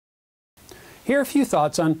Here are a few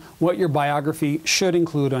thoughts on what your biography should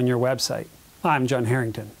include on your website. I'm John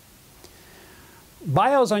Harrington.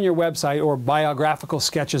 Bios on your website, or biographical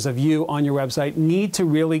sketches of you on your website, need to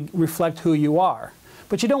really reflect who you are.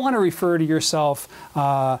 But you don't want to refer to yourself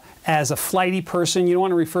as a flighty person. You don't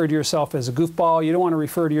want to refer to yourself as a goofball. You don't want to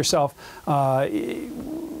refer to yourself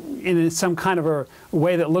in some kind of a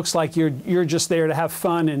way that looks like you're just there to have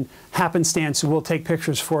fun and happenstance will take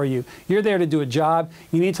pictures for you. You're there to do a job.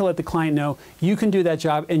 You need to let the client know you can do that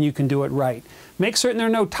job and you can do it right. Make certain there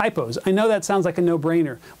are no typos. I know that sounds like a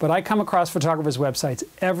no-brainer, but I come across photographers' websites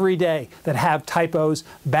every day that have typos,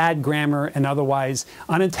 bad grammar, and otherwise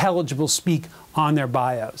unintelligible speak on their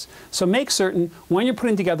bios. So make certain when you're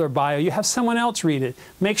putting together a bio, you have someone else read it.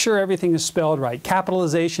 Make sure everything is spelled right.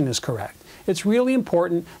 Capitalization is correct. It's really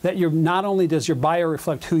important that not only does your bio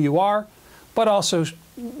reflect who you are, but also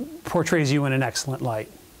portrays you in an excellent light.